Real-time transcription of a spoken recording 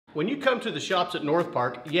When you come to the shops at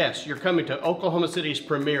Northpark, yes, you're coming to Oklahoma City's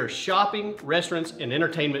premier shopping, restaurants, and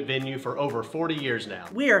entertainment venue for over 40 years now.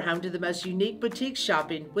 We are home to the most unique boutique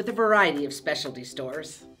shopping with a variety of specialty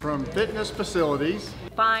stores. From fitness facilities,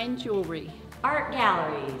 fine jewelry, art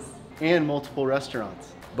galleries, and multiple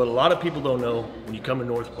restaurants. But a lot of people don't know when you come to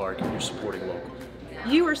Northpark, you're supporting local.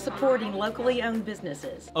 you are supporting locally owned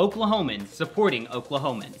businesses. Oklahomans supporting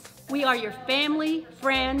Oklahomans. We are your family,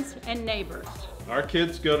 friends, and neighbors. Our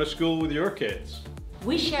kids go to school with your kids.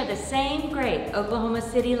 We share the same great Oklahoma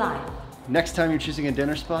City life. Next time you're choosing a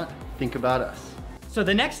dinner spot, think about us. So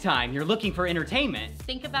the next time you're looking for entertainment,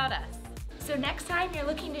 Think about us. So next time you're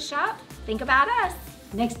looking to shop, think about us.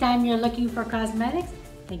 Next time you're looking for cosmetics,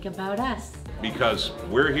 think about us. Because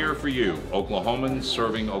we're here for you, Oklahomans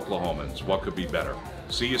serving Oklahomans. What could be better?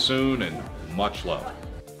 See you soon and much love.